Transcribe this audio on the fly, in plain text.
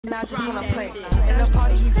And I just wanna play. In the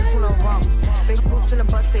party, he just wanna romp. Big boobs in the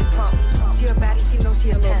bus, they pump. She a baddie, she knows she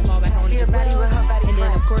a 10. She a baddie with her baddie. And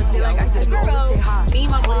then of course, like I said, you always stay hot. Me,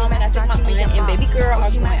 my mom, and I think my aunt and baby girl are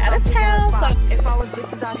going out of town. So if I was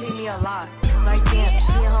bitches, I'd hate me a lot. Like damn,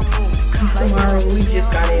 she in her mood. Tomorrow we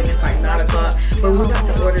just got in. It's like 9 o'clock, but we got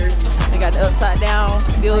the orders. We got the upside down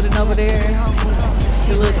building over there.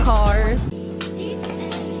 The little cars.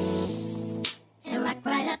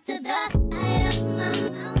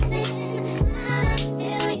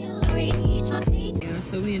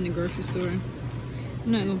 So we in the grocery store.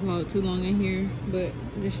 I'm not gonna hold too long in here, but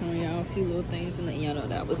I'm just showing y'all a few little things and letting y'all know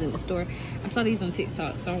that I was in the store. I saw these on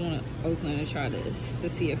TikTok, so I want to open and try this to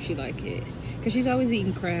see if she like it. Cause she's always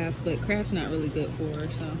eating Kraft, but Kraft's not really good for her,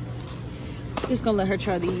 so just gonna let her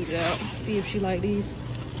try these out, see if she like these.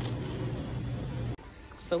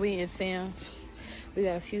 So we in Sam's. We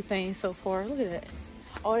got a few things so far. Look at that,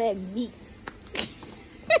 all that meat.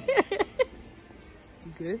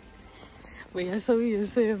 Good. But yeah, so we in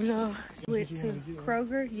Sam's, y'all. Went to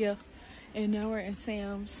Kroger, yeah, and now we're in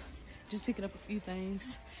Sam's, just picking up a few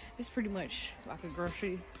things. It's pretty much like a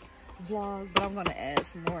grocery vlog, but I'm gonna add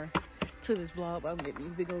some more to this vlog. I'm getting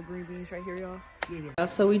these big old green beans right here, y'all.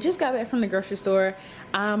 So we just got back from the grocery store.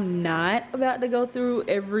 I'm not about to go through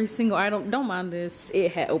every single item. Don't mind this,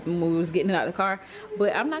 it had open moves getting it out of the car,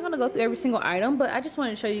 but I'm not gonna go through every single item. But I just wanted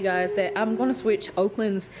to show you guys that I'm gonna switch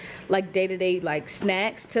Oakland's like day-to-day like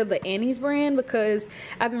snacks to the Annie's brand, because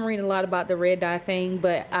I've been reading a lot about the red dye thing.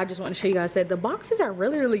 But I just want to show you guys that the boxes are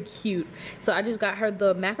really cute. So I just got her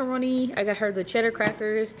the macaroni, I got her the cheddar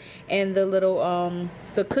crackers, and the little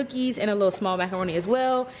the cookies, and a little small macaroni as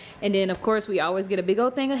well. And then of course we always get a big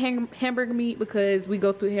old thing of hamburger meat, because we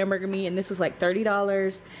go through hamburger meat, and this was like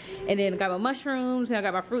 $30. And then I got my mushrooms, and I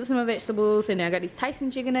got my fruits and my vegetables, and then I got these Tyson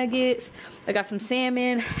chicken nuggets, I got some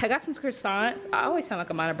salmon, I got some croissants. I always sound like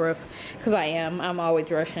I'm out of breath because I'm always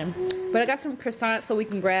rushing, but I got some croissants so we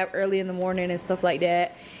can grab early in the morning and stuff like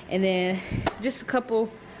that. And then just a couple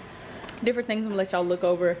different things I'm gonna let y'all look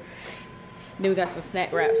over. Then we got some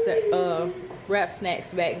snack wraps that wrap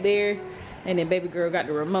snacks back there, and then baby girl got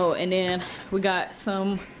the remote. And then we got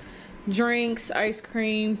some drinks, ice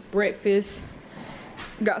cream, breakfast,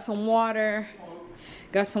 got some water,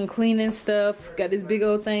 got some cleaning stuff, got this big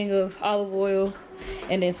old thing of olive oil,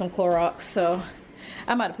 and then some Clorox. So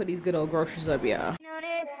I'm about to put these good old groceries up, y'all.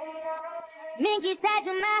 Make you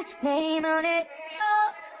tattoo my name on it,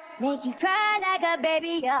 oh, make you cry like a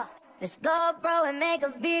baby, yeah. Let's go, bro, and make a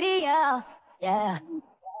video, yeah.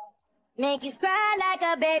 Make you cry like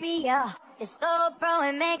a baby, yeah. Let's go, bro,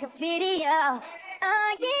 and make a video.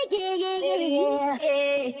 Oh, yeah.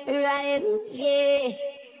 Right, yeah.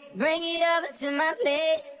 Bring it over to my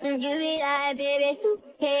place, and you be like, baby, who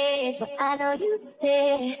cares? So I know you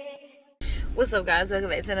care. What's up, guys? Welcome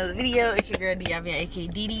back to another video. It's your girl Diavia, aka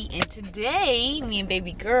Didi, and today me and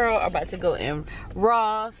baby girl are about to go in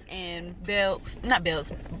Ross and Bells and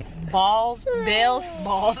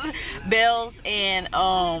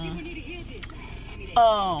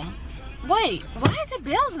wait, why is it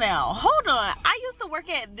Bells now? Hold on, I used to work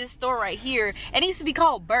at this store right here, and it used to be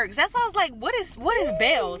called Burke's. That's why I was like, what is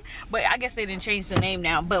Bells? But I guess they didn't change the name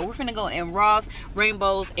now. But we're finna go in Ross,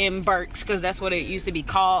 Rainbows, and Burke's, because that's what it used to be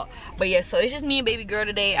called. But yeah, so it's just me and baby girl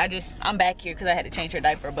today. I'm back here because I had to change her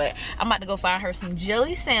diaper, but I'm about to go find her some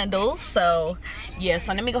jelly sandals. So yeah,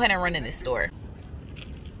 so let me go ahead and run in this store.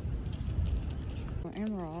 We're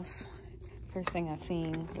in Ross. First thing I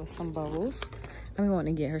seen was some bubbles. I've been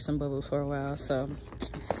wanting to get her some bubbles for a while, so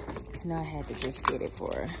now I had to just get it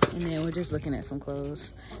for her. And then we're just looking at some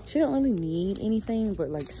clothes. She don't really need anything but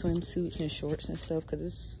like swimsuits and shorts and stuff, because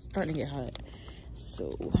it's starting to get hot. So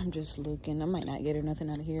I'm just looking. I might not get her nothing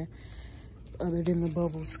out of here other than the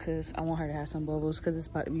bubbles, because I want her to have some bubbles because it's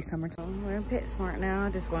about to be summertime. We're in PetSmart now. I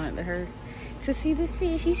just wanted her to see the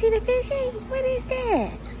fish. You see the fish? What is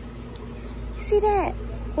that? You see that?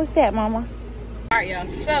 What's that, mama? All right, y'all,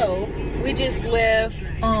 so we just left.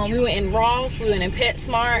 We went in Ross, we went in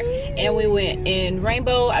PetSmart, and we went in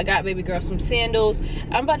Rainbow. I got baby girl some sandals.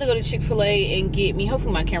 I'm about to go to Chick-fil-A and get me,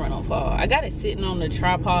 hopefully my camera don't fall. I got it sitting on the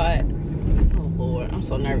tripod. Oh Lord, I'm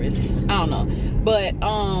so nervous. I don't know, but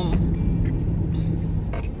I'm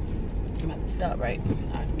about to stop, right?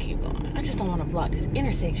 I can keep going. I just don't want to block this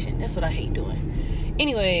intersection. That's what I hate doing.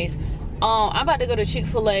 Anyways, I'm about to go to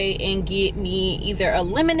Chick-fil-A and get me either a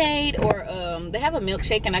lemonade or they have a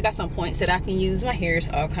milkshake, and I got some points that I can use. My hair is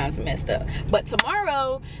all kinds of messed up. But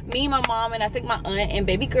tomorrow, me, my mom, and I think my aunt and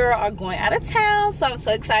baby girl are going out of town, so I'm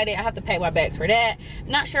so excited. I have to pack my bags for that.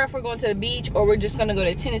 Not sure if we're going to the beach or we're just gonna go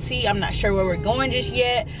to Tennessee. I'm not sure where we're going just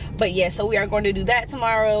yet, but yeah, so we are going to do that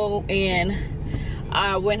tomorrow. And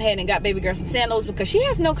I went ahead and got baby girl some sandals because she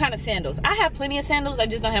has no kind of sandals. I have plenty of sandals, I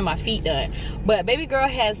just don't have my feet done. But baby girl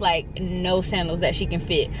has like no sandals that she can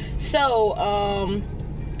fit. So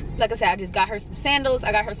like I said, I just got her some sandals.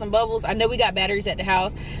 I got her some bubbles. I know we got batteries at the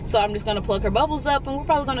house, so I'm just gonna plug her bubbles up, and we're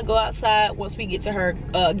probably gonna go outside once we get to her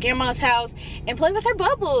grandma's house and play with her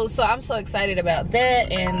bubbles. So I'm so excited about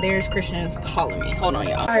that. And there's Christian's calling me. Hold on,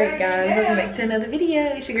 y'all. All right, guys, welcome back to another video.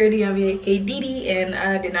 It's your girl DMV, aka Didi, and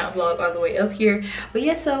I did not vlog all the way up here, but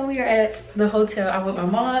yes, so we are at the hotel. I'm with my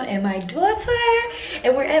mom and my daughter,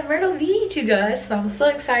 and we're at Myrtle Beach, you guys. So I'm so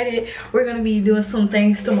excited. We're gonna be doing some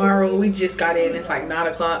things tomorrow. We just got in. It's like 9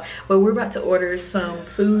 o'clock. But we're about to order some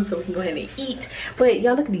food so we can go ahead and eat. But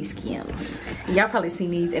y'all, look at these skims. Y'all probably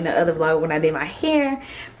seen these in the other vlog when I did my hair.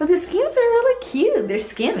 But the skims are really cute. They're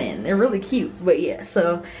skimming. They're really cute. But yeah,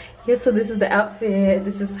 so this is the outfit.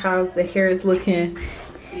 This is how the hair is looking.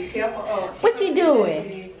 Be careful. What you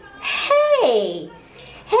doing? Hey.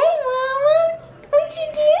 Hey, mama. What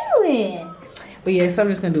you doing? But yeah, so I'm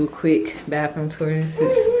just gonna do a quick bathroom tour. This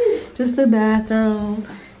is just the bathroom.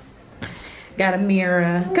 Got a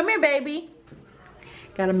mirror. Come here, baby.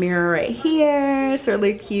 Got a mirror right here. It's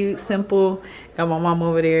really cute, simple. Got my mom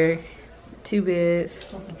over there. 2 beds.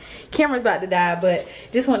 Camera's about to die, but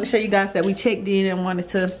just wanted to show you guys that we checked in and wanted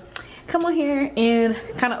to come on here and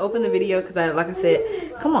kind of open the video because like I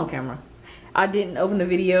said, come on, camera. I didn't open the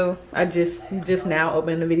video. I just now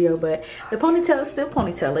opened the video, but the ponytail is still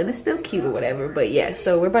ponytailing. It's still cute or whatever. But yeah,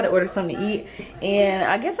 so we're about to order something to eat, and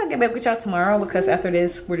I guess I'll get back with y'all tomorrow because after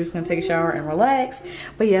this we're just gonna take a shower and relax.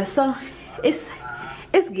 But yeah, so it's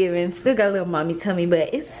giving. Still got a little mommy tummy,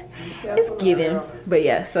 but it's giving. But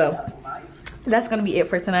yeah, so that's gonna be it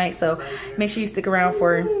for tonight. So make sure you stick around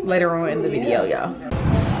for later on in the video, y'all.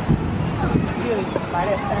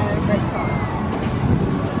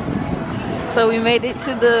 So we made it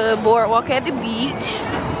to the boardwalk at the beach.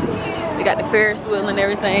 We got the Ferris wheel and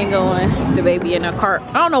everything going. The baby in her cart.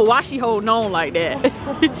 I don't know why she holding on like that.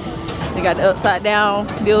 They got the upside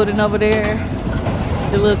down building over there.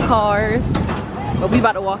 The little cars. But we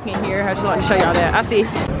about to walk in here. I just want to show y'all that. I see.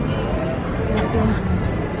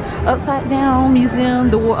 Upside down museum,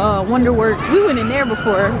 the Wonderworks. We went in there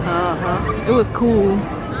before. It was cool.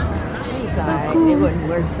 So cool. It wasn't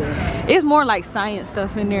worth it. It's more like science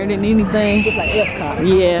stuff in there than anything. It's like Epcot.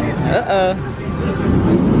 Yeah.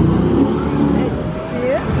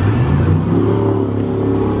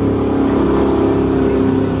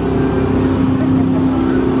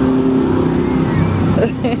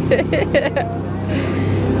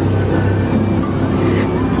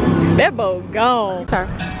 That boat gone. Sorry.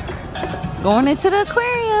 Going into the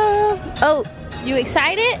aquarium. Oh, you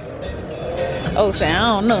excited? Oh, so I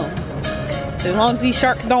don't know. As long as these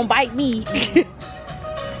sharks don't bite me.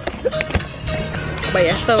 But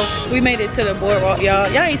yeah, so we made it to the boardwalk,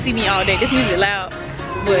 y'all. Y'all ain't see me all day. This music loud.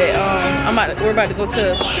 But we're about to go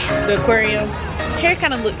to the aquarium. Hair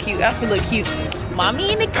kind of look cute. Outfit look cute.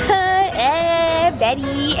 Mommy in the cut.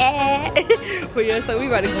 Betty. But yeah, so we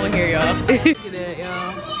about to go in here, y'all. Look at that,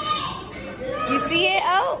 y'all. You see it?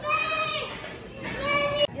 Oh.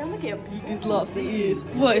 Y'all look how big this lobster is.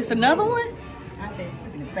 What? It's another one? I've been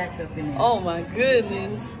putting it back up in there. Oh my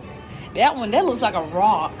goodness. That one, that looks like a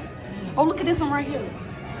rock. Oh, look at this one right here.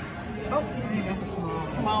 Oh, man, that's a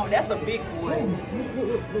small. That's a big one.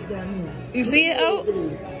 Look down here. You see it? Oh.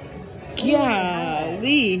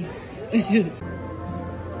 Golly.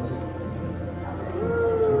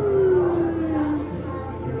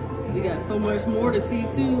 We got so much more to see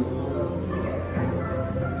too.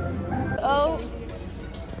 Oh.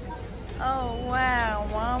 Oh wow,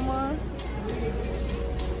 mama.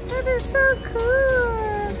 That is so cool.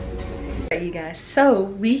 Alright, you guys, so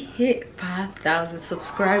we hit 5,000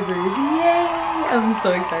 subscribers. Yay! I'm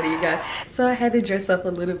so excited, you guys. So I had to dress up a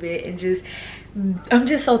little bit and I'm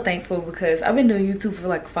just so thankful because I've been doing YouTube for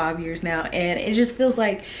like 5 years now, and it just feels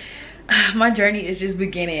like my journey is just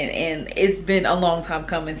beginning, and it's been a long time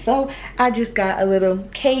coming. So I just got a little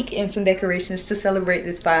cake and some decorations to celebrate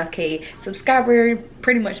this 5K subscriber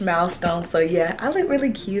pretty much milestone. So yeah, I look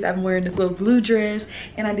really cute. I'm wearing this little blue dress,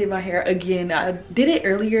 and I did my hair again. I did it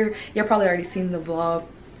earlier. Y'all probably already seen the vlog.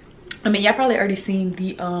 I mean, y'all probably already seen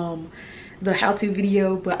the how-to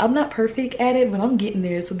video, but I'm not perfect at it, but I'm getting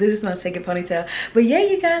there. So this is my second ponytail. But yeah,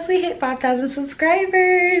 you guys, we hit 5,000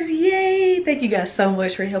 subscribers. Yay! Thank you guys so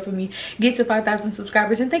much for helping me get to 5,000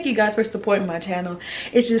 subscribers, and thank you guys for supporting my channel.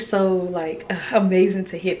 It's just so like amazing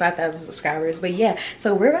to hit 5,000 subscribers. But yeah,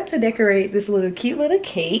 so we're about to decorate this cute little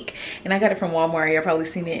cake, and I got it from Walmart. Y'all probably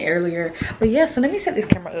seen it earlier. But yeah, so let me set this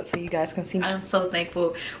camera up so you guys can see me. I'm so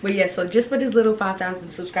thankful. But yeah, so just for this little 5,000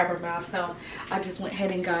 subscriber milestone, I just went ahead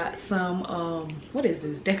and got some some what is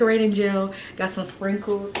this, decorating gel, got some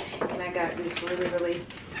sprinkles, and I got this really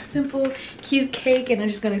simple cute cake, and I'm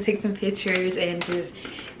just gonna take some pictures and just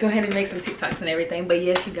go ahead and make some TikToks and everything. But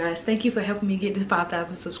yes, you guys, thank you for helping me get to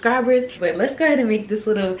 5,000 subscribers. But let's go ahead and make this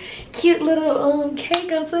little cute little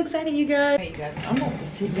cake. I'm so excited, you guys. Hey, you guys, I'm about to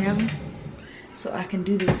sit down so I can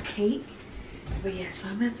do this cake. But yeah, so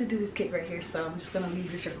I'm about to do this cake right here. So I'm just gonna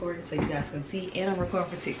leave this recorded so you guys can see, and I'm recording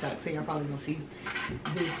for TikTok, so you're probably gonna see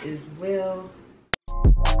this as well.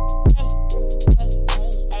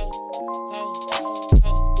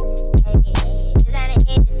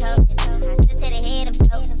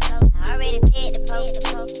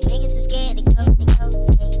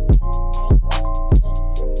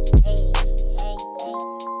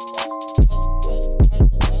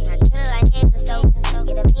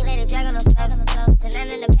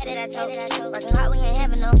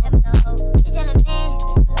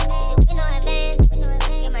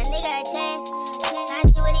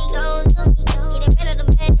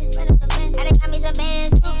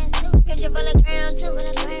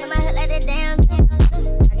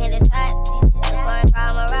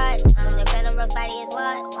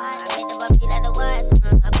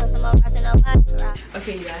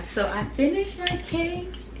 Okay, you guys, so I finished my cake.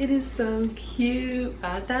 It is so cute.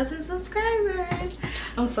 5,000 subscribers.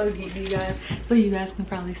 I'm so geeked, you guys. So you guys can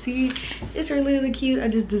probably see it's really cute. I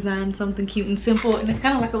just designed something cute and simple, and it's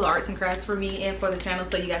kind of like a little arts and crafts for me and for the channel,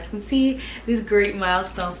 so you guys can see this great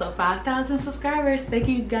milestone. So 5,000 subscribers. Thank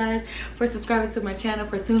you guys for subscribing to my channel,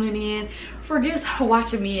 for tuning in, for just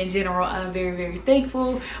watching me in general. I'm very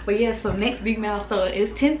thankful. But yeah, so next big milestone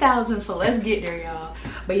is 10,000, so let's get there, y'all.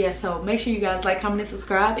 But yeah, so make sure you guys like, comment, and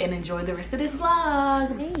subscribe, and enjoy the rest of this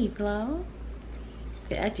vlog. Hey vlog.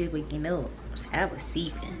 I just waking up. I was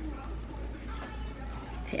sleeping.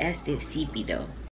 I still sleepy though.